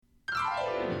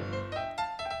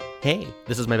Hey,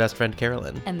 this is my best friend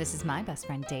Carolyn. And this is my best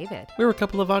friend David. We're a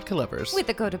couple of vodka lovers. With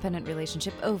a codependent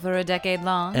relationship over a decade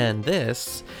long. And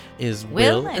this is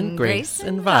Will and Grace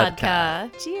and Vodka.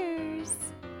 Cheers.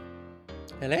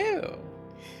 Hello.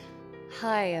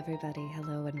 Hi, everybody.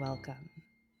 Hello and welcome.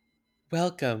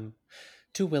 Welcome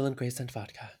to Will and Grace and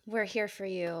Vodka. We're here for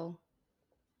you.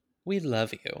 We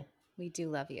love you. We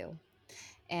do love you.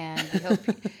 And we hope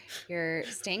you're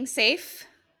staying safe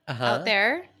out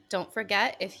there. Don't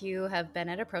forget, if you have been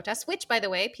at a protest, which, by the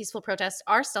way, peaceful protests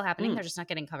are still happening. They're just not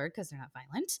getting covered because they're not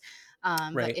violent.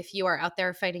 Right. But if you are out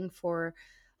there fighting for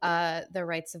the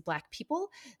rights of Black people,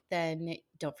 then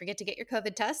don't forget to get your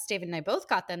COVID tests. David and I both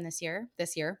got them this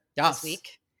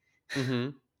week. Mm-hmm.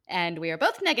 And we are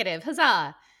both negative.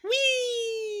 Huzzah!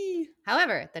 Whee!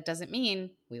 However, that doesn't mean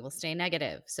we will stay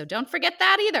negative. So don't forget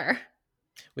that either.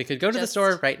 We could go to the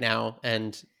store right now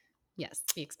and be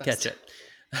exposed. catch it.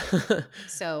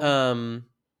 So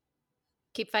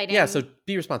keep fighting. Yeah, so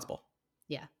be responsible.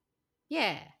 Yeah.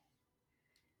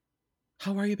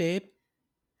 How are you, babe?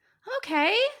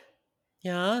 Okay.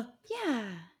 Yeah? Yeah.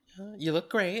 You look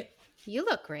great. You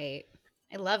look great.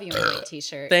 I love you in a white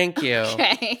t-shirt. Thank you.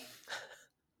 Okay.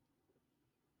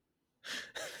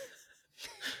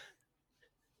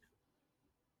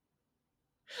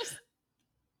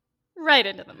 Right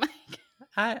into the mic.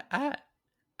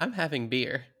 I'm having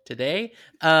beer today.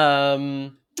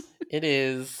 It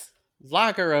is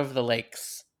Lager of the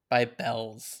Lakes by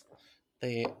Bell's.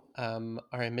 They are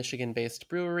a Michigan-based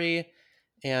brewery,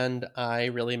 and I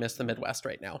really miss the Midwest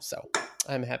right now, so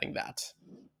I'm having that.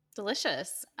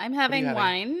 Delicious. I'm having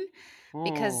wine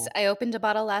because I opened a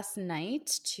bottle last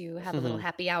night to have a little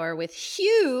happy hour with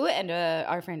Hugh and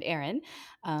our friend Aaron.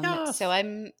 Yes. So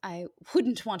I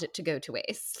wouldn't want it to go to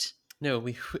waste. No,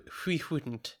 we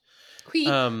wouldn't. We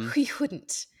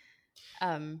wouldn't.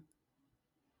 So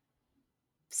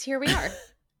here we are.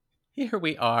 Here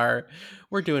we are.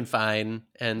 We're doing fine,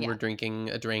 and we're drinking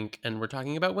a drink, and we're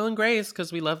talking about Will and Grace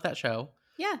because we love that show.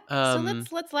 Yeah. So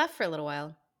let's laugh for a little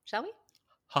while, shall we?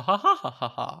 Ha ha ha ha ha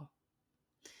ha.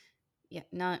 Yeah,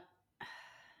 not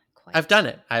quite. I've done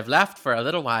it. I've laughed for a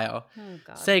little while. Oh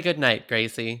God. Say good night,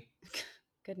 Gracie.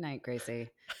 Good night, Gracie.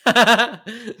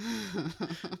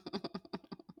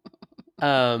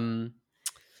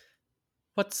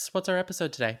 What's our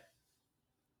episode today?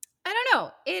 I don't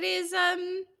know. It is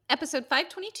episode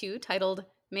 522 titled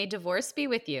May Divorce Be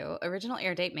With You. Original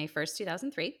air date May 1st,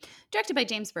 2003. Directed by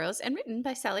James Burrows and written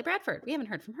by Sally Bradford. We haven't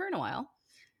heard from her in a while.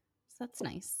 So that's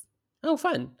nice. Oh,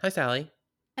 fun. Hi, Sally.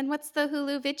 And what's the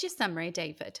Hulu video summary,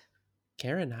 David?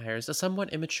 Karen hires a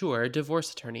somewhat immature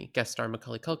divorce attorney, guest star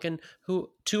Macaulay Culkin,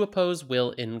 to oppose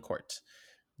Will in court.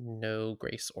 No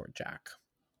Grace or Jack.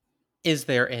 Is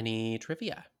there any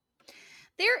trivia?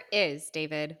 There is,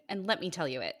 David, and let me tell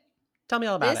you it. Tell me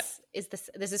all about it.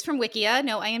 This is from Wikia.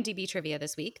 No IMDb trivia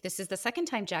this week. This is the second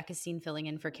time Jack is seen filling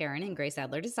in for Karen in Grace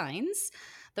Adler Designs.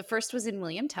 The first was in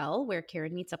William Tell, where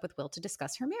Karen meets up with Will to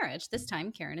discuss her marriage. This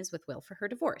time, Karen is with Will for her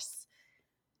divorce.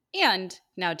 And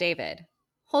now, David,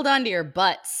 hold on to your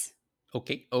butts.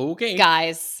 Okay.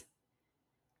 Guys,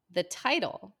 the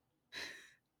title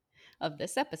of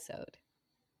this episode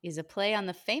is a play on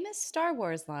the famous Star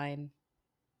Wars line,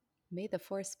 May the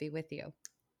Force be with you.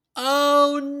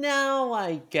 Oh, now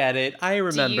I get it. I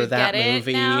remember that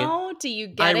movie. Do you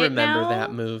get it now? I remember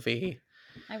that movie.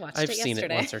 I watched it yesterday. I've seen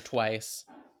it once or twice.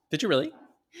 Did you really?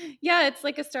 Yeah, it's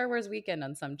like a Star Wars weekend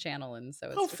on some channel, and so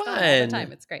it's just fun. On all the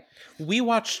time. It's great. We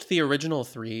watched the original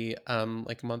 3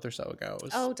 like a month or so ago.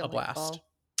 It was a blast.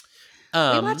 We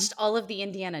watched all of the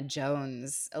Indiana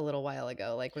Jones a little while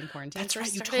ago, like when quarantine That's first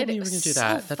right. You started. told me you were going to do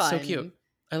that. That's so cute.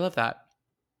 I love that.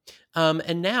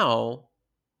 And now,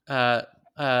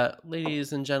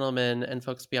 ladies and gentlemen and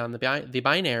folks beyond the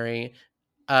binary,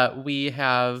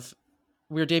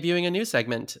 we're debuting a new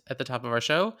segment at the top of our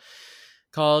show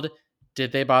called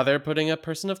Did They Bother Putting a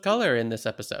Person of Color in This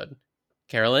Episode?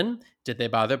 Carolyn, did they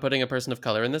bother putting a person of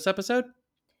color in this episode?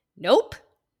 Nope.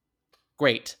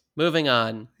 Great. Moving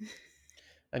on.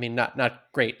 I mean, not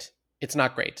great. It's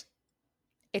not great.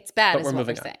 It's bad. But we're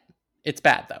moving on. It's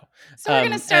bad though. So we're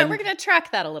gonna start. We're gonna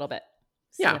track that a little bit.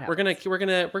 Yeah, we're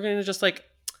gonna just like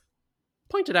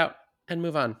point it out and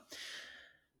move on.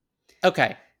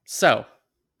 Okay, so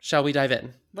shall we dive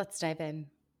in? Let's dive in.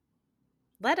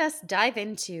 Let us dive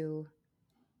into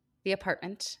the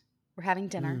apartment. We're having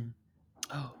dinner.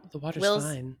 Oh, the water's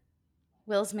fine.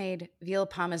 Will's made veal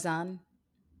parmesan.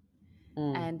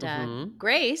 And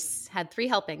Grace had 3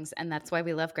 helpings, and that's why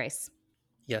we love Grace.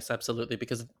 Yes, absolutely,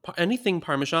 because anything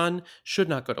Parmesan should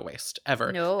not go to waste,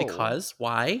 ever. No. Because,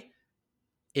 why?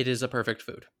 It is a perfect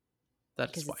food.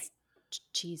 That is why.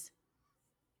 Cheese.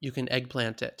 You can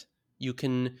eggplant it. You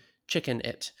can chicken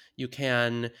it. You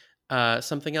can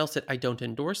something else that I don't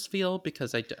endorse veal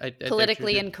because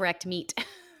Politically incorrect meat.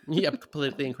 Yep,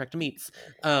 politically incorrect meats.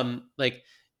 Like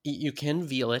you can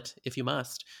veal it if you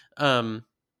must. I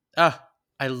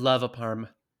love a parm.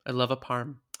 I love a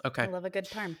parm. I Okay. love a good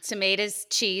parm. Tomatoes,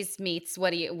 cheese, meats.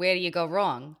 Where do you go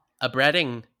wrong? A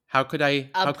breading. How could I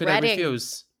A breading.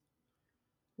 refuse?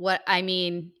 What I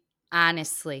mean,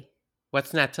 honestly.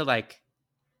 What's not to like?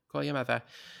 Call your mother.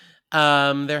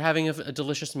 They're having a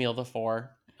delicious meal, the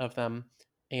four of them,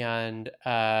 and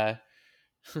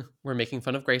we're making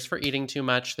fun of Grace for eating too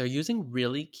much. They're using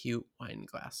really cute wine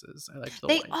glasses. I like the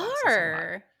They wine glasses a lot.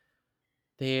 are.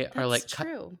 They are like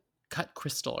true. cut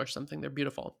crystal or something. They're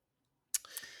beautiful.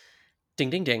 Ding,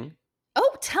 ding, ding.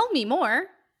 Oh, tell me more.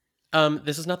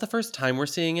 This is not the first time we're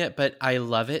seeing it, but I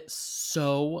love it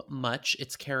so much.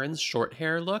 It's Karen's short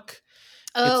hair look.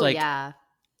 Oh, it's like, yeah.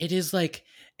 It is like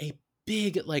a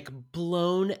big, like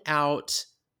blown out,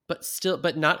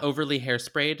 but not overly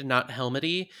hairsprayed, not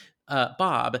helmety,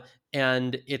 bob.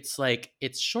 And it's like,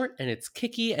 it's short and it's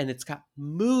kicky and it's got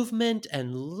movement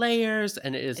and layers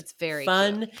and it's very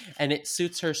fun cute. And it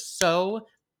suits her so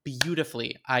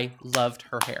beautifully. I loved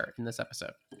her hair in this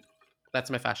episode. That's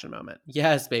my fashion moment.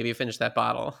 Yes, baby, finish that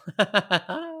bottle.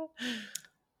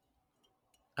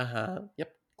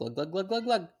 Yep. Glug, glug, glug, glug,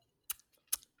 glug.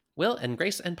 Will and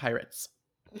Grace and Pirates.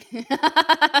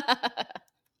 That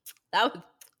was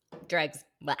dregs.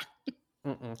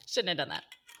 Shouldn't have done that.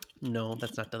 No,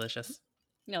 that's not delicious.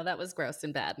 No, that was gross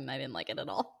and bad, and I didn't like it at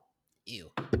all.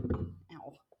 Ew.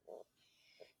 Ow.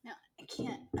 No, I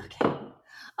can't. Okay.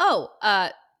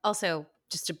 Oh, also,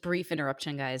 just a brief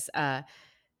interruption, guys.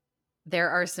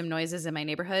 There are some noises in my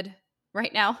neighborhood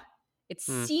right now. It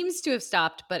seems to have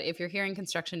stopped, but if you're hearing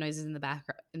construction noises in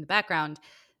the background,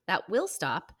 that will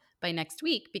stop by next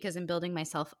week because I'm building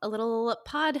myself a little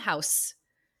pod house.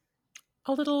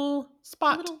 A little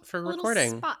spot for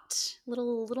recording.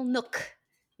 Little nook,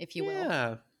 if you will.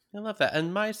 Yeah, I love that.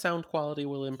 And my sound quality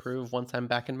will improve once I'm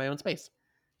back in my own space.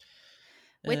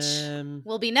 Which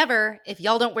will be never if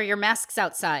y'all don't wear your masks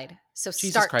outside. So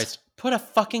Jesus Christ. Put a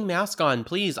fucking mask on,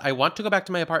 please. I want to go back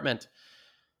to my apartment.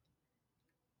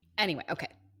 Anyway, okay.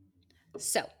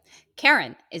 So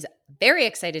Karen is very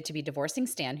excited to be divorcing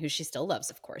Stan, who she still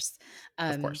loves, of course.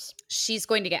 Of course. She's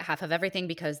going to get half of everything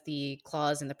because the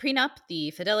clause in the prenup, the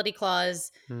fidelity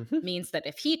clause, means that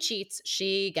if he cheats,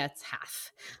 she gets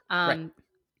half. Right.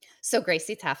 So Grace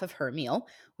eats half of her meal,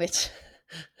 which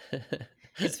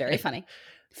is very funny.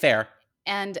 Fair.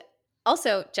 And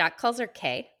also, Jack calls her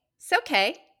Kay. So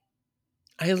Kay.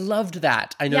 I loved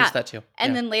that. I noticed that too.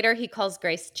 And then later he calls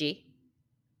Grace G.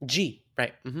 G,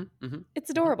 right. It's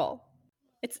adorable.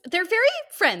 They're very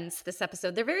friends this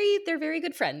episode. They're very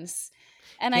good friends.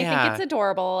 And I think it's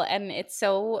adorable and it's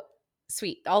so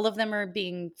sweet. All of them are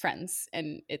being friends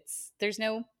and there's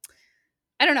no,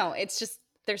 I don't know. It's just,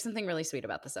 there's something really sweet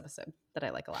about this episode that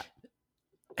I like a lot.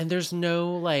 And there's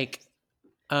no like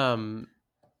the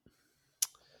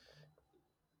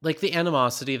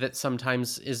animosity that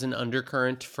sometimes is an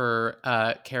undercurrent for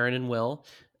Karen and Will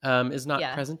is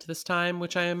not present this time,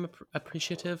 which I am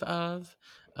appreciative of.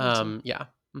 Yeah.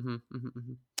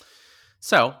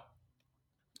 So,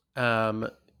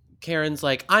 Karen's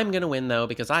like, I'm going to win though,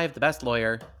 because I have the best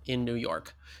lawyer in New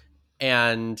York.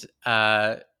 And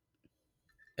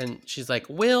she's like,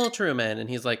 Will Truman. And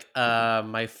he's like,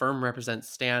 my firm represents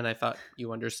Stan. I thought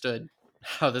you understood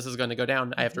how this is going to go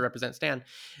down. I have to represent Stan.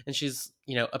 And she's,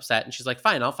 upset. And she's like,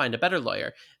 fine, I'll find a better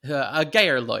lawyer, a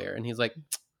gayer lawyer. And he's like,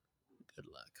 good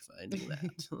luck finding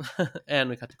that. And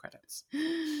we cut to credits.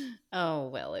 Oh,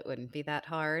 well, it wouldn't be that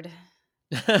hard.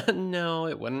 No,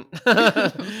 it wouldn't.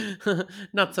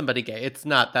 Not somebody gay. It's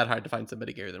not that hard to find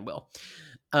somebody gayer than Will.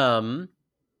 So,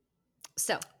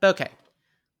 okay.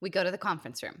 We go to the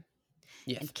conference room.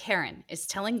 Yes. And Karen is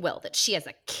telling Will that she has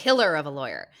a killer of a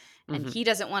lawyer. And he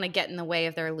doesn't want to get in the way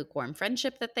of their lukewarm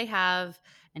friendship that they have.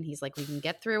 And he's like, we can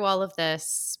get through all of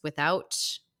this without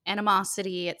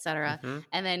animosity, etc.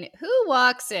 And then who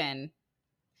walks in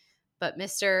but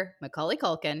Mr. Macaulay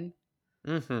Culkin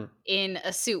in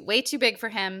a suit way too big for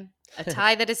him, a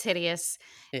tie that is hideous.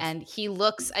 And he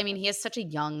looks, he has such a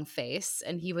young face.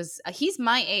 And he's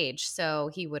my age. So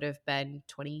he would have been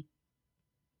 20.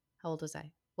 How old was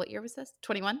I? What year was this?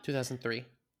 21? 2003.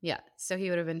 Yeah. So he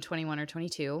would have been 21 or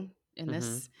 22 in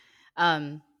this.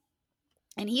 And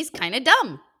he's kind of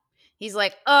dumb. He's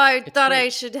like, oh, I thought I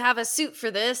should have a suit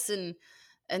for this.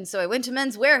 And so I went to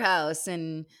Men's Warehouse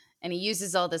and he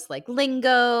uses all this like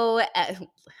lingo.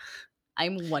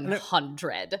 I'm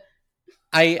 100.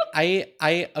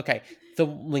 Okay.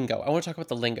 the lingo. I want to talk about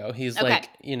the lingo. He's Okay. like,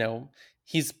 you know,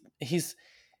 he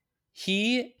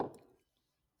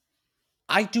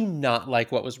I do not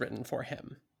like what was written for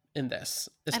him in this,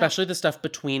 I don't. especially the stuff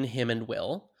between him and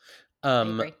Will. I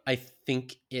agree. I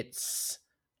think it's,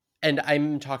 and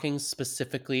I'm talking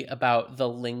specifically about the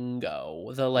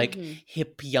lingo, the like Mhm.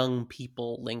 hip young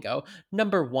people lingo.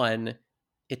 Number one,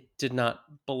 it did not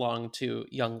belong to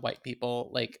young white people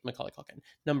like Macaulay Culkin.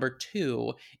 Number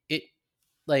two, it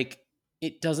like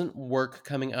it doesn't work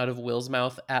coming out of Will's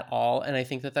mouth at all, and I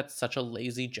think that that's such a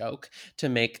lazy joke to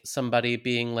make somebody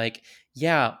being like,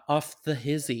 yeah, off the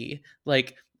hizzy,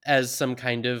 like as some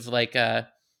kind of like a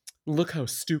look how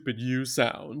stupid you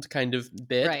sound kind of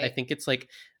bit. I Right. think it's like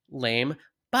lame.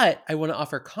 But I want to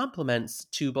offer compliments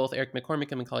to both Eric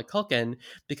McCormick and Macaulay Culkin,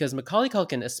 because Macaulay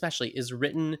Culkin especially is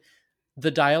written,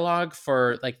 the dialogue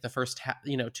for like the first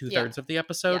Yeah. 2/3 of the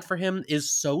episode Yeah. for him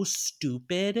is so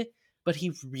stupid, but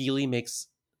he really makes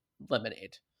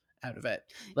lemonade out of it.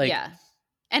 Like Yeah.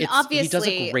 And he does a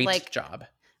obviously, great like, job.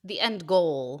 the end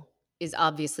goal is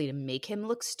obviously to make him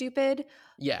look stupid,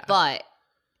 Yeah. but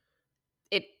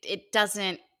it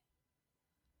doesn't,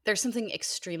 there's something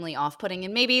extremely off-putting,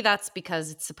 and maybe that's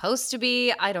because it's supposed to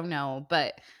be, I don't know,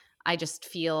 but I just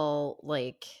feel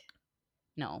like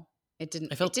no, it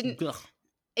didn't I it felt didn't ugh.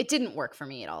 it didn't work for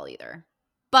me at all either.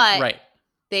 But Right.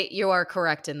 you are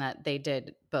correct in that they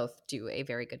did both do a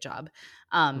very good job.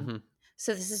 Um Hmm.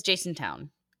 so this is Jason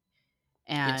Town,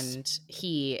 Yes. and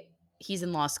he's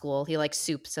in law school. He likes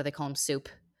soup, so they call him Soup.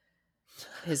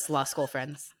 His law school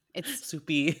friends. It's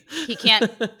Soupy. he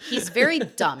can't he's very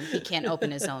dumb. He can't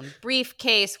open his own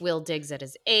briefcase. Will digs at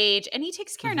his age, and he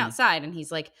takes Karen Hmm. outside and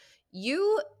he's like,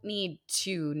 "You need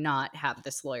to not have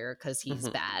this lawyer cuz he's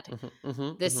Hmm. bad.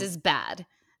 Hmm. This Hmm. is bad."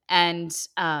 And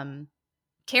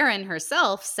Karen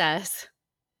herself says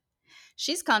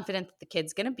she's confident that the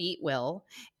kid's going to beat Will,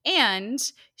 and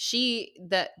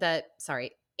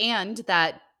and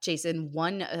that Jason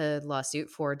won a lawsuit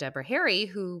for Deborah Harry,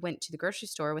 who went to the grocery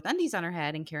store with undies on her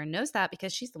head, and Karen knows that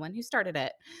because she's the one who started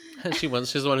it. She's the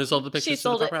one who sold the She pictures to the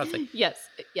sold it. paparazzi. Yes,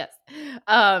 yes.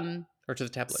 Um, Or to the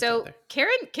tabloids, so rather.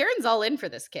 Karen's all in for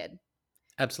this kid,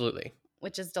 Absolutely.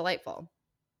 which is delightful.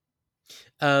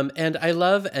 And I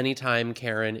love anytime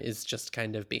Karen is just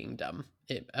kind of being dumb.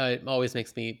 It always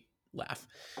makes me laugh.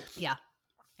 Yeah,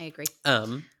 I agree.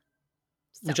 We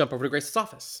So, jump over to Grace's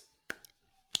office.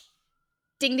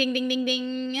 ding, ding, ding, ding,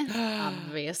 ding.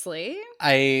 Obviously.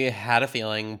 I had a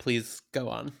feeling. Please go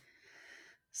on.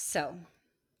 So,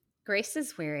 Grace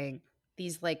is wearing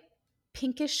these like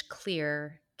pinkish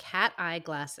clear cat eye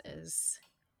glasses.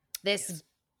 This Yes.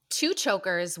 two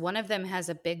chokers, one of them has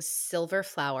a big silver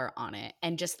flower on it,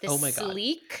 and just this Oh my God.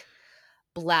 sleek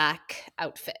black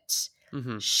outfit.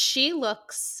 Hmm. She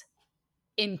looks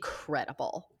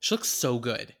incredible. She looks so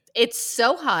good. It's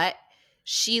so hot.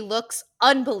 She looks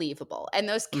unbelievable. And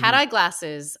those cat eye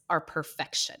glasses are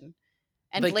perfection.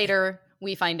 And Like- later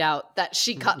we find out that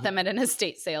she got them at an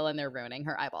estate sale and they're ruining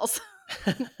her eyeballs,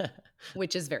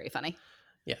 which is very funny.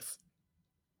 Yes.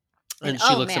 And, And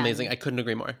she oh, looks man. amazing. I couldn't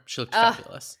agree more. She looked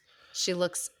fabulous. She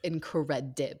looks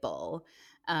incredible.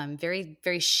 Very,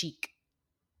 very chic.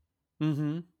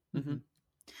 Mm-hmm. Mm-hmm.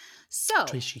 So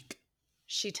Très chic.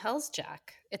 she tells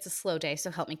Jack it's a slow day, so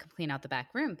help me clean out the back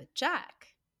room. But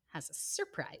Jack has a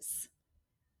surprise.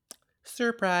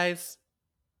 Surprise.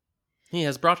 He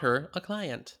has brought her a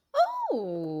client.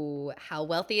 Oh, how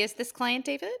wealthy is this client,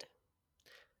 David?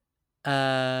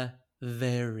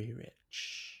 Very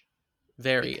rich.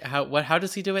 Very. How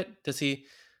does he do it? Does he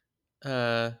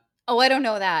Oh, I don't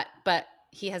know that, but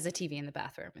he has a TV in the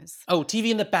bathroom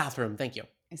TV in the bathroom. Thank you.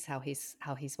 is how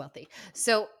he's wealthy.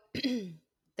 So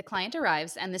the client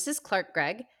arrives, and this is Clark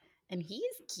Gregg, and he's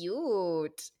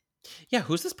cute. Yeah,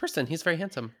 who's this person? He's very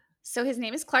handsome. So his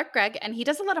name is Clark Gregg, and he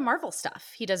does a lot of Marvel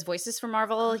stuff. He does voices for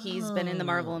Marvel. He's been in the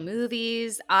Marvel Oh.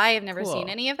 movies. I have never seen Cool.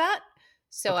 any of that,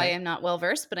 so I Okay. am not well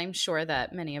versed, but I'm sure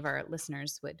that many of our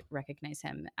listeners would recognize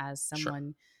him as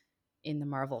someone in the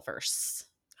Marvel verse.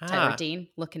 Tyler Dean,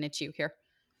 looking at you here.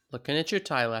 Looking at you,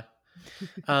 Tyler.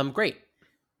 Great.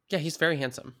 Yeah, he's very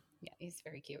handsome. Yeah, he's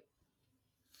very cute.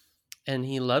 And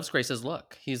he loves Grace's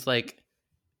look. He's like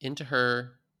into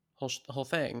her whole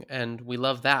thing, and we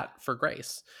love that for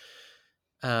Grace.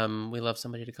 We love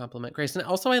somebody to compliment Grace, and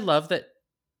also I love that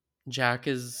Jack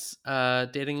is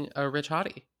dating a rich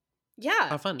hottie. Yeah,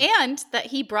 How fun. and that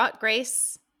he brought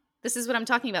Grace. This is what I'm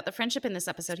talking about, the friendship in this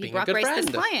episode. He Being a brought good Grace this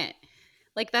friend. client.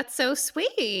 Like, that's so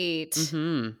sweet.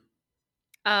 Mm-hmm.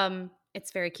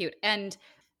 It's very cute. And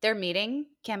their meeting,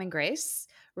 Cam and Grace,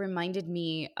 reminded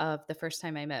me of the first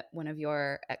time I met one of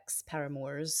your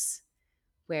ex-paramours,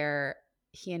 where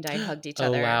he and I hugged each Oh,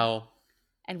 other wow.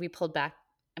 and we pulled back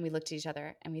and we looked at each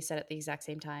other and we said at the exact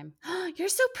same time, "Oh, you're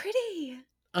so pretty."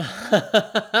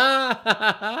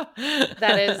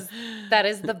 That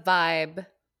is the vibe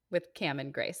with Cam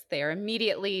and Grace. They are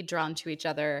immediately drawn to each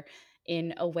other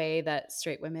in a way that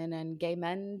straight women and gay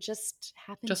men just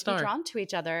happen to Just be are. drawn to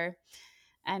each other.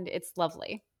 And it's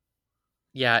lovely.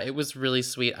 Yeah, it was really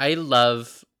sweet. I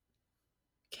love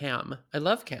Cam. I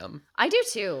love Cam. I do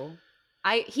too.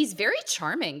 He's very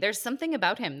charming. There's something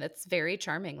about him that's very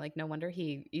charming. Like no wonder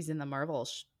he's in the Marvel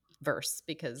verse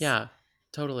because Yeah,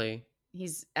 totally.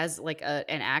 he's as like an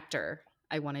actor.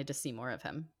 I wanted to see more of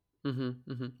him.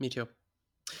 Me too.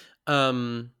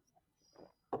 Um,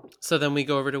 so then we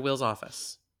go over to Will's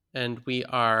office, and we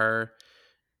are.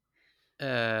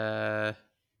 We're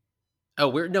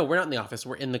not in the office.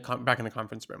 We're in the back in the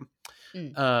conference room.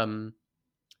 Mm.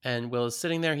 And Will is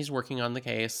sitting there. He's working on the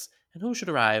case, and who should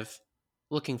arrive,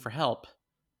 looking for help,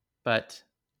 but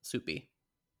Soupy.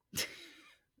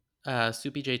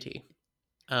 Soupy JT.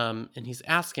 And he's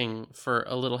asking for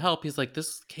a little help. He's like,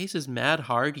 "This case is mad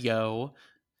hard, yo."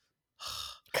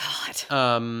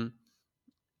 God.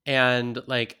 And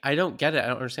like, I don't get it. I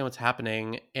don't understand what's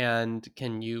happening. And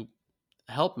can you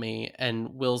help me?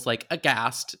 And Will's like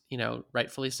aghast,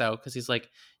 rightfully so, because he's like,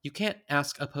 you can't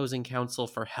ask opposing counsel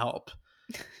for help.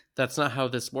 That's not how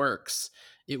this works.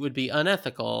 It would be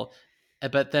unethical.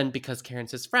 But then because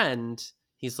Karen's his friend,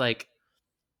 he's like,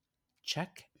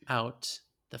 check out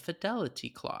the fidelity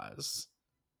clause.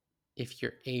 If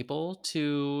you're able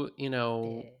to,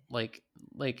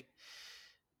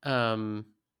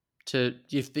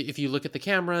 if you look at the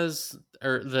cameras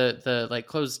or the like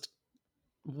closed.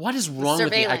 What is wrong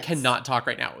with me? I cannot talk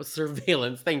right now.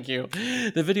 Surveillance, thank you.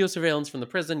 The video surveillance from the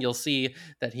prison, you'll see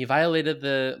that he violated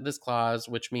this clause,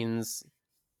 which means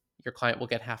your client will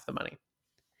get half the money.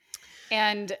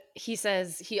 And he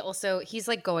says he's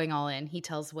like going all in. He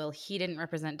tells Will he didn't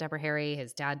represent Deborah Harry,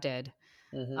 his dad did.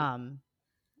 Mm-hmm.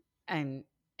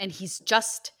 And he's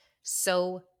just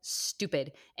so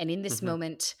stupid. And in this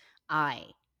moment, I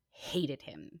hated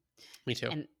him. Me too.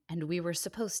 And we were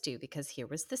supposed to, because here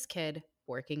was this kid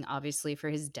working obviously for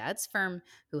his dad's firm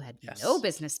who had no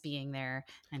business being there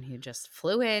and who just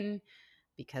flew in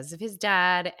because of his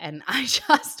dad. And I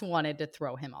just wanted to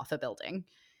throw him off a building.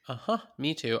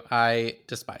 Me too. I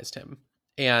despised him.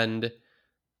 And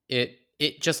it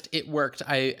worked.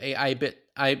 I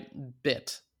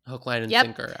bit hook, line, and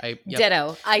sinker.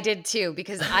 Ditto. I did too,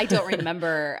 because I don't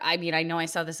remember. I mean, I know I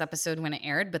saw this episode when it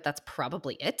aired, but that's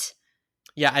probably it.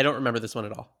 Yeah, I don't remember this one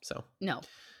at all. So no,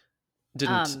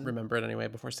 didn't remember it anyway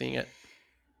before seeing it.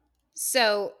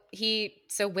 So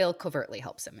Will covertly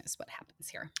helps him is what happens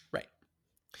here. Right.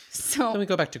 So then we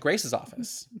go back to Grace's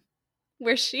office,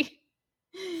 where she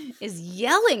is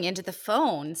yelling into the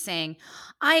phone saying,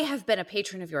 "I have been a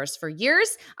patron of yours for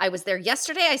years. I was there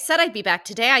yesterday. I said I'd be back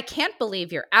today. I can't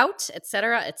believe you're out,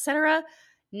 etc., etc.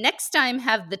 Next time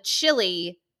have the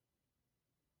chili."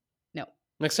 No.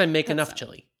 Next time make enough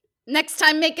chili. Next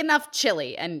time make enough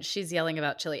chili. And she's yelling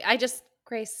about chili.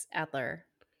 Grace Adler,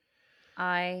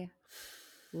 I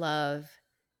love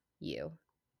you.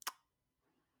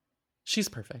 She's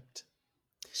perfect.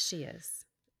 She is.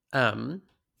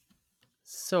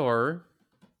 So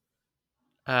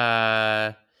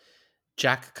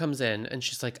Jack comes in and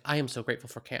she's like, I am so grateful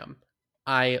for Cam.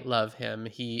 I love him.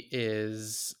 He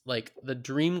is like the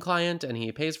dream client and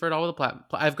he pays for it all with a platinum.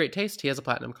 I have great taste. He has a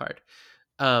platinum card.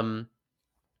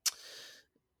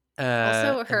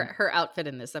 Also, her outfit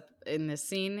in this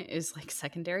scene is like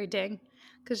secondary ding,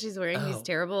 because she's wearing these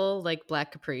terrible like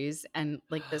black capris and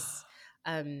like this.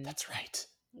 That's right.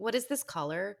 What is this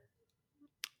collar?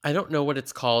 I don't know what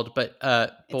it's called, but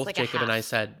both like Jacob and I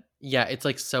said, yeah, it's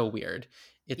like so weird.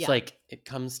 It's like it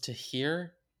comes to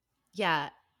here. Yeah,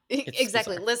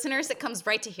 exactly. Bizarre. Listeners, it comes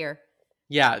right to here.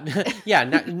 Yeah,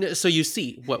 yeah. So you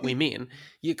see what we mean.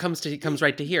 It comes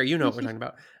right to here. You know what we're talking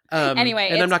about. Anyway,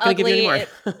 and I'm not going to give you any more.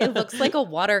 It looks like a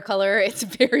watercolor. It's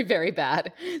very, very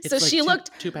bad. So like she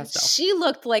looked too pastel. She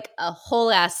looked like a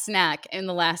whole ass snack in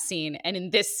the last scene, and in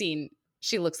this scene,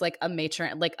 she looks like a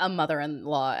matron, like a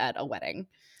mother-in-law at a wedding.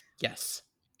 Yes.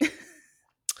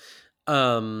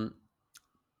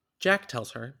 Jack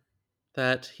tells her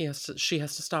that she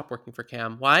has to stop working for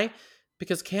Cam. Why?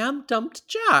 Because Cam dumped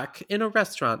Jack in a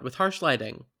restaurant with harsh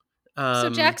lighting. So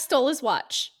Jack stole his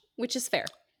watch, which is fair.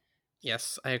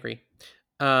 Yes, I agree.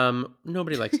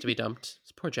 Nobody likes to be dumped.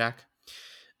 It's poor Jack.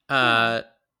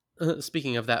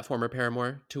 Speaking of that former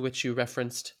paramour to which you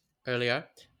referenced earlier.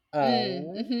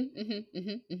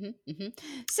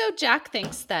 So Jack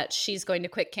thinks that she's going to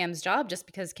quit Cam's job just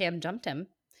because Cam dumped him.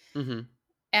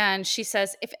 And she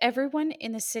says, if everyone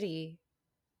in the city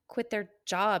quit their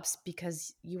jobs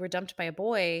because you were dumped by a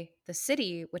boy, the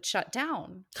city would shut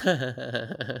down.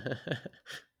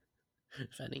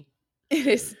 Funny. It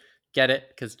is. Get it?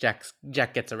 Because Jack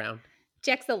gets around.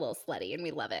 Jack's a little slutty, and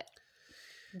we love it.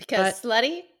 Because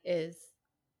slutty is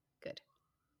good.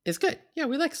 It's good. Yeah,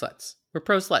 we like sluts. We're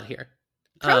pro slut here.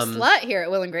 Pro slut here at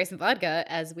Will and Grace and Vodka,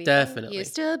 as we definitely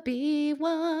used to be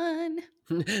one.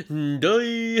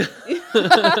 Die.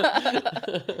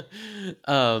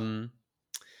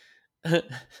 Did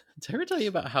I ever tell you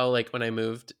about how, like, when I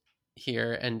moved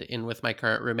here and in with my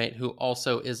current roommate, who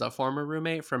also is a former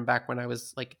roommate from back when I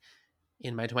was like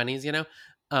in my 20s, you know,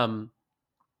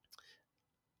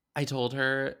 I told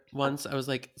her once, I was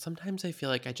like, sometimes I feel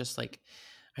like I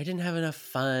didn't have enough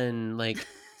fun, like,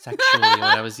 sexually when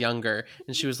I was younger.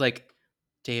 And she was like,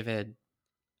 David,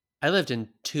 I lived in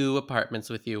 2 apartments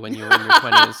with you when you were in your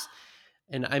 20s.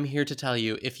 And I'm here to tell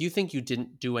you, if you think you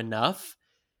didn't do enough,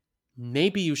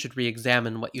 maybe you should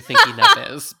re-examine what you think enough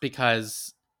is,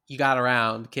 because you got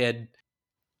around, kid.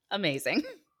 Amazing.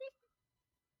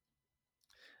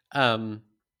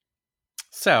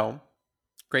 So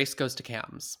Grace goes to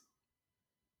Cam's.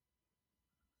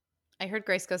 I heard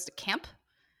Grace goes to camp.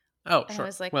 Oh, and sure. I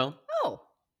was like, well, oh,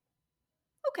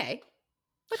 okay.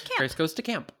 What camp? Grace goes to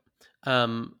camp.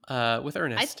 With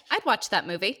Ernest. I'd watch that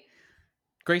movie.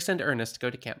 Grace and Ernest go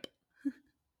to camp.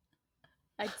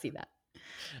 I'd see that.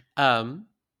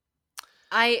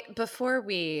 Before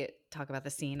we talk about the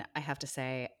scene, I have to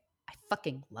say, I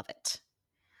fucking love it.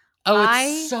 Oh,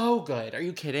 it's so good. Are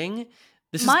you kidding?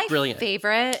 This is brilliant. My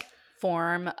favorite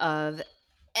form of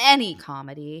any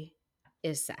comedy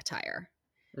is satire.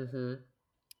 Mm-hmm.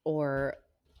 Or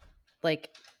like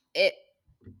it.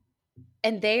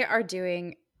 And they are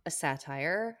doing a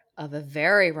satire of a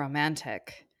very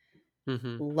romantic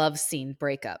love scene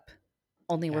breakup.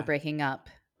 Only we're breaking up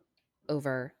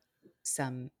over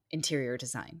some interior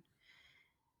design.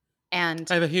 And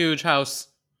I have a huge house.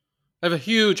 I have a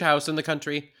huge house in the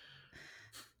country.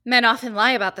 Men often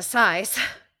lie about the size.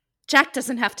 Jack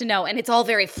doesn't have to know. And it's all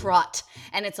very fraught.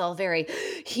 And it's all very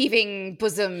heaving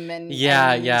bosom. And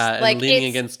like, and leaning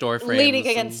against door frames. Leaning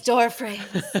against door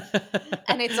frames.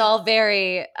 And it's all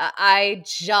very,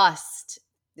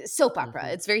 soap opera.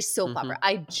 It's very soap opera.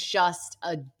 I just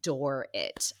adore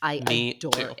it. Me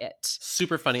adore too. it.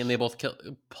 Super funny. And they both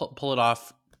pull it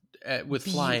off with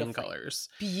flying colors.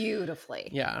 Beautifully.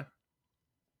 Yeah.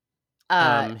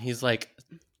 He's like,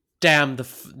 damn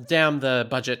the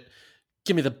budget.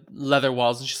 Give me the leather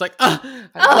walls. And she's like, I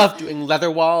love doing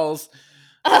leather walls.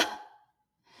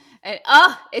 And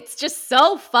it's just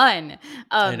so fun.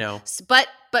 I know. But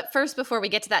first, before we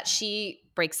get to that, she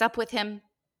breaks up with him,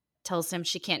 tells him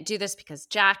she can't do this because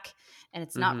Jack, and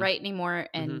it's not right anymore.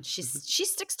 And she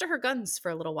sticks to her guns for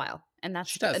a little while. And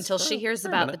that's until she hears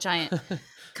about the giant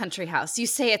country house. You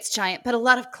say it's giant, but a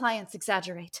lot of clients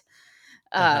exaggerate.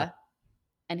 And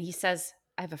he says,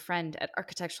 I have a friend at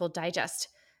Architectural Digest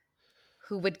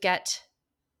who would get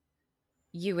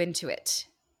you into it.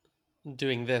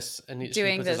 Doing this, and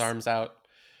she puts his arms out,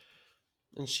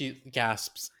 and she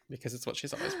gasps because it's what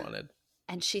she's always wanted.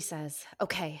 And she says,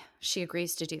 okay, she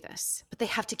agrees to do this, but they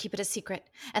have to keep it a secret,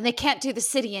 and they can't do the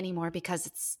city anymore because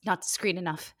it's not discreet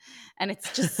enough. And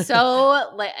it's just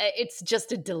so like, it's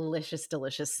just a delicious,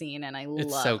 delicious scene, and I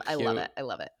love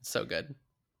it. So good.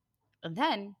 And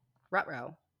then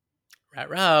Ruh-roh.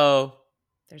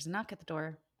 There's a knock at the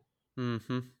door.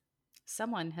 Mm-hmm.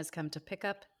 Someone has come to pick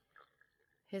up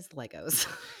his Legos.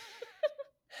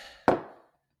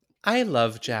 I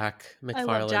love Jack McFarlane I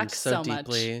love Jack so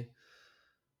deeply.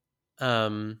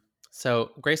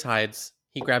 So Grace hides.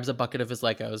 He grabs a bucket of his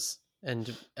Legos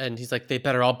and he's like, they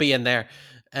better all be in there,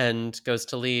 and goes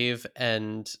to leave.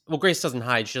 And Grace doesn't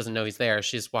hide. She doesn't know he's there.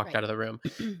 She's walked out of the room.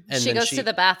 And she goes to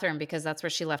the bathroom because that's where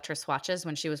she left her swatches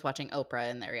when she was watching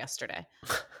Oprah in there yesterday.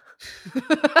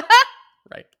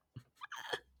 Right.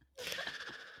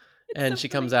 And she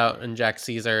comes out and Jack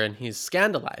sees her and he's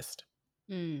scandalized.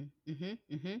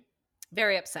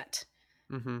 Very upset.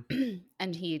 Mm-hmm.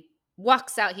 And he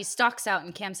walks out, he stalks out,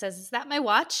 and Cam says, is that my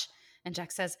watch? And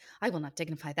Jack says, I will not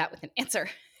dignify that with an answer.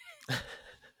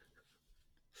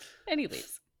 And he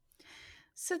leaves.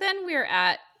 So then we're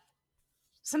at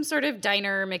some sort of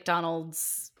diner,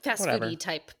 McDonald's, fast foodie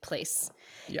type place.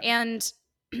 Yeah. And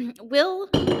Will,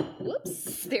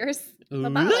 whoops, there's a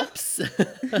bottle.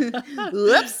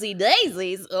 Whoopsie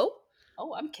daisies. Oh,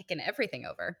 I'm kicking everything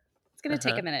over. It's going to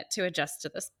take a minute to adjust to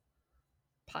this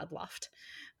pod loft.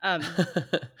 I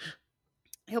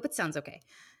hope it sounds okay.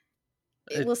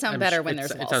 It will sound better when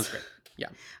there's walls. It sounds great. Yeah.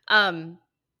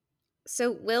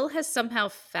 So Will has somehow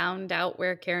found out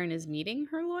where Karen is meeting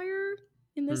her lawyer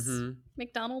in this Mm-hmm.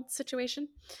 McDonald's situation.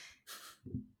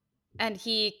 And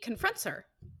he confronts her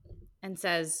and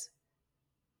says,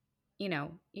 you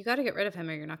got to get rid of him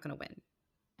or you're not going to win.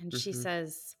 And she Mm-hmm.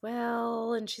 says,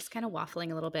 well, and she's kind of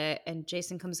waffling a little bit. And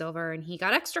Jason comes over and he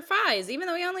got extra fries, even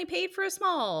though he only paid for a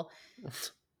small.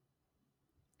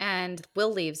 And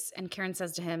Will leaves. And Karen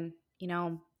says to him,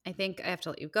 I think I have to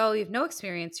let you go. You have no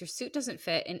experience. Your suit doesn't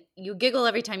fit. And you giggle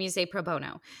every time you say pro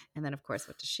bono. And then, of course,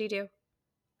 what does she do?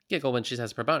 Giggle when she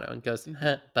says pro bono and goes,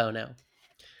 huh, bono.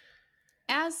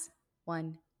 As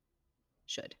one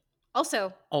should.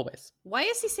 Also, Always. why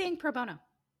is he saying pro bono?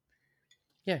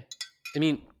 Yeah. I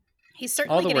mean, He's all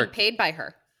certainly the getting work. paid by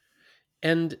her.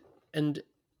 And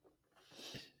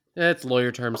that's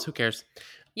lawyer terms. Who cares?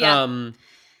 Yeah.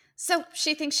 So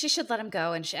she thinks she should let him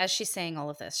go. And as she's saying all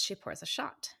of this, she pours a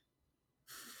shot.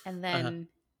 And then,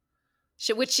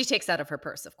 which she takes out of her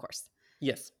purse, of course.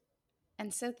 Yes.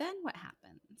 And so then what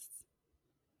happens?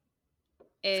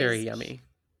 Very yummy.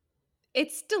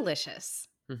 It's delicious.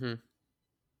 Mm-hmm.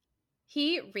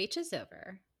 He reaches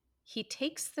over. He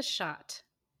takes the shot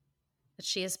that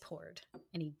she has poured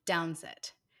and he downs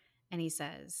it. And he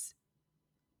says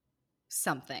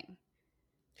something.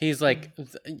 He's like,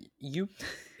 you,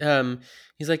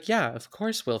 he's like, yeah, of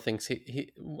course Will thinks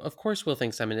of course Will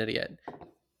thinks I'm an idiot.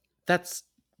 That's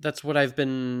what I've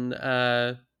been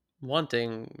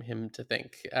wanting him to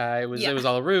think. It was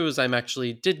all a ruse. I'm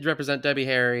actually did represent Debbie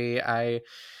Harry.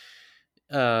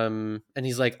 And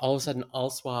he's like all of a sudden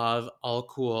all suave, all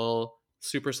cool,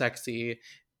 super sexy.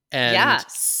 And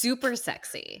super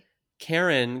sexy.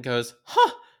 Karen goes,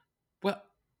 huh, well,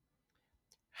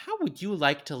 how would you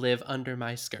like to live under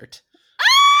my skirt?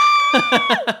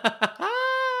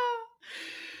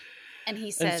 And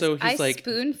he says, so he's I like,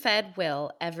 spoon-fed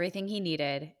Will everything he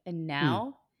needed, and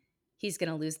now he's going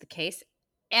to lose the case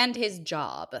and his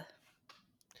job.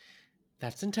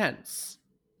 That's intense.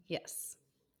 Yes.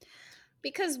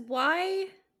 Because why?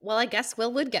 Well, I guess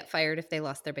Will would get fired if they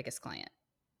lost their biggest client.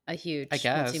 A huge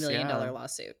multi-million-dollar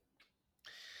lawsuit.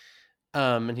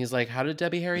 And he's like, how did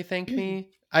Debbie Harry thank me?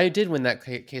 I did win that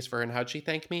case for her, and how'd she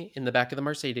thank me? In the back of the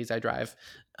Mercedes I drive.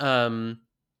 And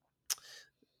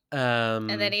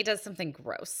then he does something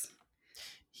gross.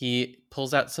 He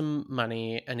pulls out some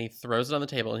money and he throws it on the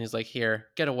table, and he's like, here,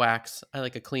 get a wax. I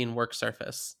like a clean work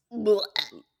surface.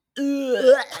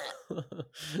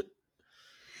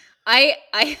 I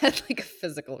had like a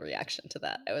physical reaction to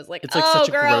that. I was like, it's like such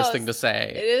a gross. gross thing to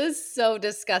say. It is so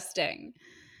disgusting.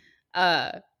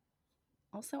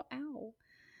 Also, ow.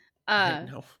 I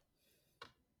know.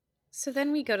 So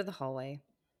then we go to the hallway.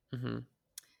 Mm-hmm.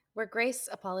 Where Grace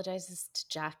apologizes to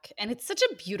Jack. And it's such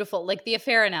a beautiful, like the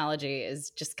affair analogy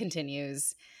just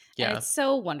continues. Yeah. And it's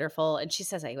so wonderful. And she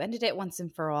says, I ended it once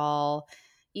and for all,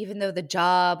 even though the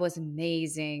job was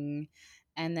amazing.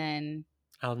 And then.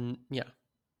 Yeah.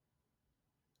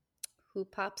 Who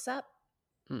pops up?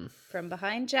 From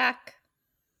behind Jack.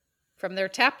 From their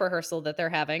tap rehearsal that they're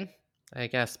having. I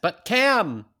guess. But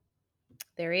Cam!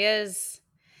 There he is.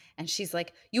 And she's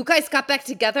like, you guys got back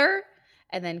together?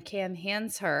 And then Cam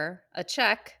hands her a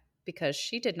check because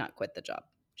she did not quit the job.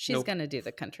 She's going to do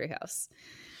the country house.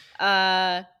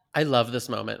 I love this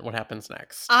moment. What happens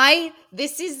next?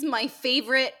 This is my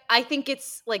favorite. I think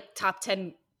it's like top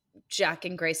 10 Jack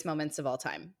and Grace moments of all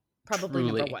time. Probably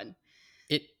Truly. number 1.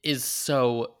 It is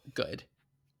so good.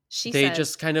 They says,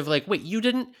 just kind of like, wait, you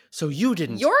didn't? So you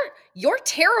didn't. You're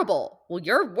terrible. Well,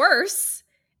 you're worse.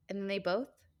 And then they both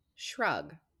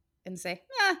shrug and say,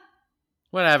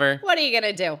 whatever. What are you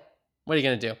going to do? What are you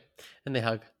going to do? And they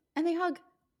hug.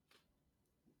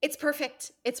 It's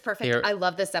perfect. I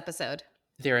love this episode.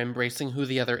 They're embracing who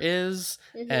the other is,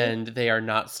 and they are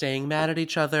not staying mad at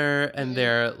each other, and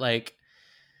they're like,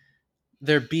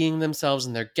 they're being themselves,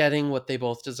 and they're getting what they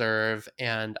both deserve,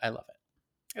 and I love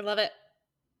it. I love it.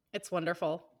 It's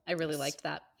wonderful. I really liked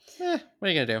that. What are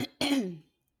you going to do?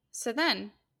 So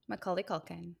then Macaulay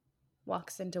Culkin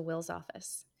walks into Will's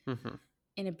office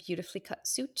in a beautifully cut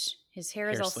suit. His hair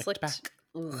is all slicked back,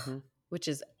 which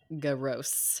is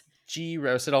gross.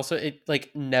 Gross. It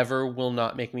like never will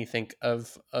not make me think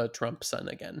of a Trump son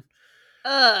again.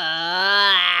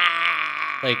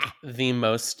 Like the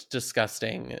most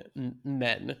disgusting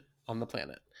men on the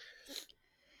planet.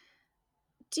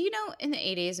 Do you know in the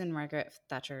 80s when Margaret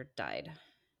Thatcher died,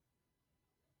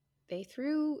 they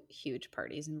threw huge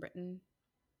parties in Britain?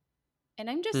 And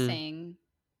I'm just saying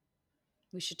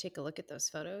we should take a look at those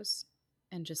photos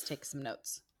and just take some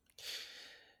notes.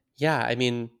 Yeah, I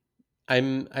mean,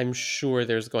 I'm sure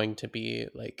there's going to be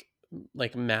like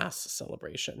like mass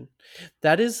celebration.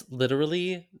 That is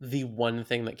literally the one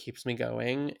thing that keeps me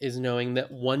going, is knowing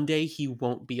that one day he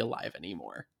won't be alive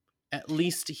anymore. At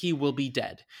least he will be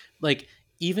dead. Like,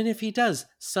 even if he does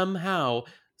somehow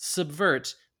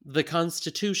subvert the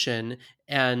Constitution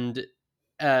and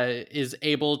is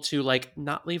able to like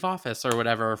not leave office or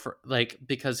whatever, for like,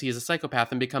 because he's a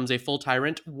psychopath and becomes a full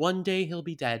tyrant, one day he'll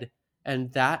be dead.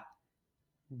 And that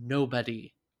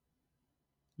nobody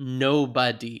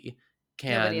Nobody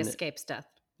can escapes death.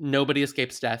 nobody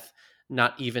escapes death,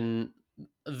 not even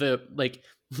the like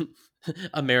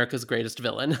America's greatest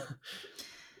villain.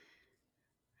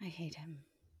 I hate him.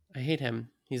 I hate him.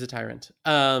 He's a tyrant.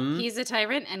 He's a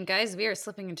tyrant, and guys, we are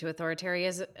slipping into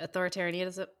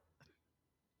authoritarianism.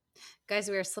 Guys,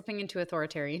 we are slipping into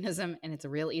authoritarianism, and it's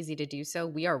real easy to do so.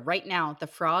 We are right now the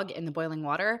frog in the boiling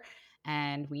water,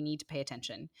 and we need to pay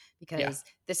attention, because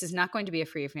this is not going to be a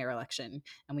free and fair election,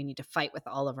 and we need to fight with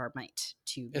all of our might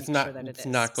to make sure that it's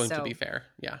not going to be fair.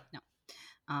 Yeah.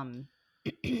 No.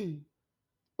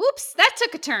 Oops, that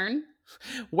took a turn.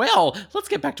 Well, let's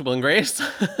get back to Will and Grace.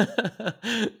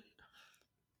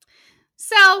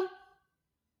 So,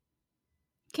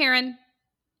 Karen,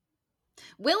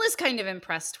 Will is kind of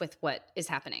impressed with what is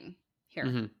happening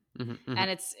here. And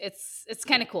it's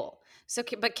kind of cool. So,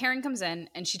 but Karen comes in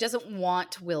and she doesn't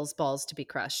want Will's balls to be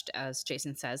crushed, as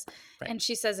Jason says. Right. And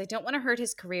she says, I don't want to hurt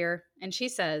his career. And she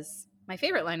says, my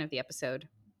favorite line of the episode,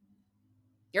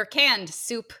 "You're canned,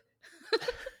 soup."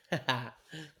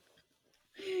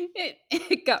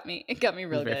 It got me. It got me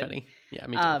real good. Very funny. Yeah,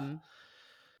 me too.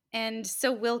 And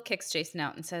so Will kicks Jason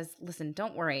out and says, listen,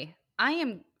 don't worry. I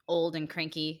am old and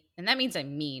cranky, and that means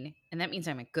I'm mean, and that means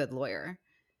I'm a good lawyer.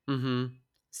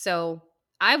 So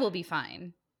I will be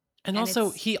fine. And also,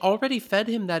 he already fed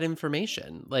him that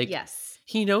information. Like, yes,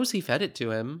 he knows he fed it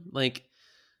to him. Like,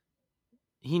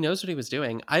 he knows what he was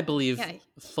doing. I believe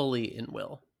fully in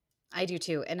Will. I do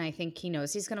too. And I think he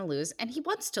knows he's going to lose, and he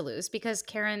wants to lose because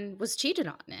Karen was cheated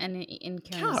on, and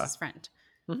Karen was his friend.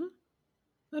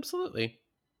 Absolutely.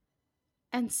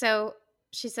 And so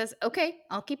she says, okay,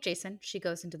 I'll keep Jason. She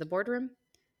goes into the boardroom.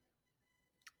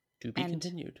 To be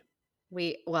continued.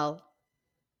 Will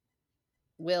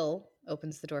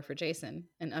opens the door for Jason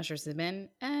and ushers him in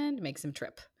and makes him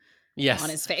trip. Yes. On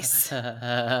his face.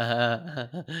 I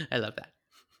love that.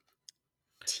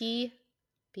 TBC.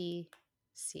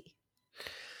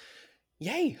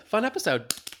 Yay. Fun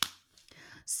episode.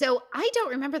 So I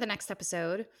don't remember the next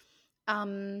episode. I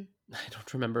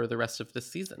don't remember the rest of this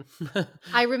season.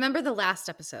 I remember the last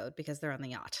episode because they're on the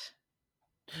yacht.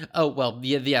 Oh, well,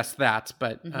 yes, that,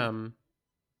 but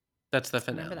that's the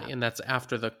finale, and that's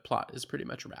after the plot is pretty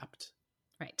much wrapped.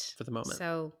 Right. For the moment.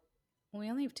 So we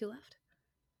only have 2 left.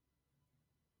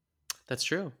 That's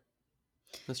true.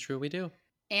 That's true, we do.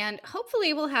 And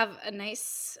hopefully we'll have a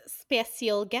nice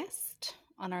special guest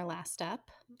on our last step.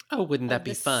 Oh, wouldn't that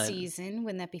be fun? Season.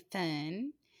 Wouldn't that be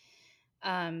fun?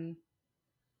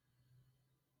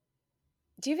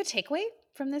 Do you have a takeaway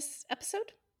from this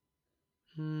episode?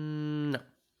 No,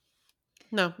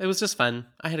 it was just fun.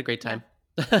 I had a great time.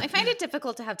 Yeah. I find it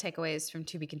difficult to have takeaways from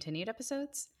to be continued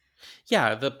episodes.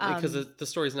 Yeah, because the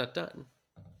story's not done.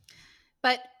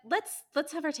 But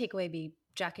let's have our takeaway be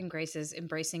Jack and Grace's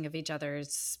embracing of each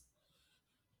other's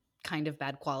kind of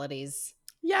bad qualities.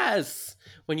 Yes,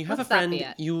 when you have a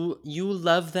friend, you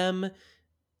love them.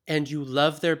 And you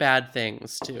love their bad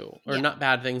things too, or not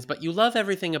bad things, but you love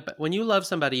everything. When you love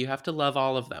somebody, you have to love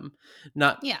all of them,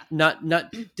 not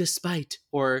despite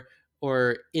or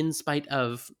in spite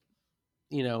of,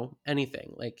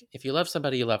 anything. Like, if you love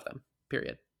somebody, you love them.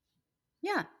 Period.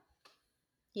 Yeah.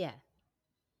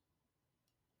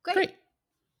 Great.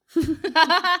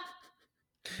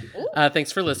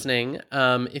 Thanks for listening.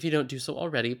 If you don't do so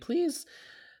already, please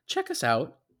check us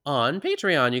out on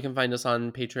Patreon. You can find us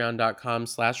on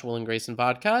patreon.com/Will and Grace and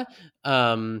Vodka.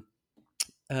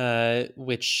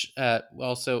 Which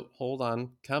also, hold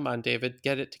on. Come on, David,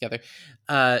 get it together.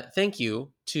 Thank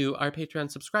you to our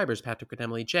Patreon subscribers, Patrick and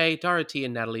Emily J, Dorothy,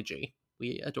 and Natalie G.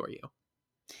 We adore you.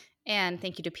 And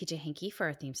thank you to PJ Hankey for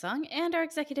our theme song, and our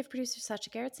executive producer,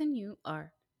 Sacha Gerritsen. You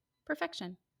are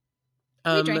perfection.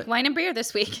 We drank wine and beer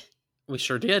this week. We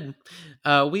sure did.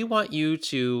 We want you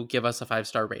to give us a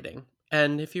 5-star rating.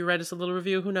 And if you write us a little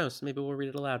review, who knows? Maybe we'll read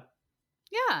it aloud.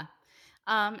 Yeah.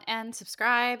 And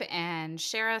subscribe and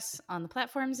share us on the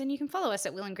platforms. And you can follow us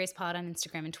at Will and Grace Pod on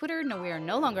Instagram and Twitter. No, we are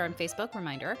no longer on Facebook.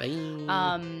 Reminder. Bye.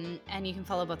 And you can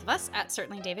follow both of us at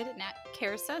Certainly David and at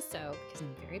Kara Says So, because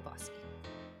I'm very bossy.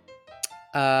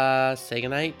 Say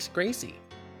goodnight, Gracie.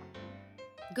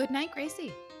 Good night,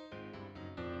 Gracie.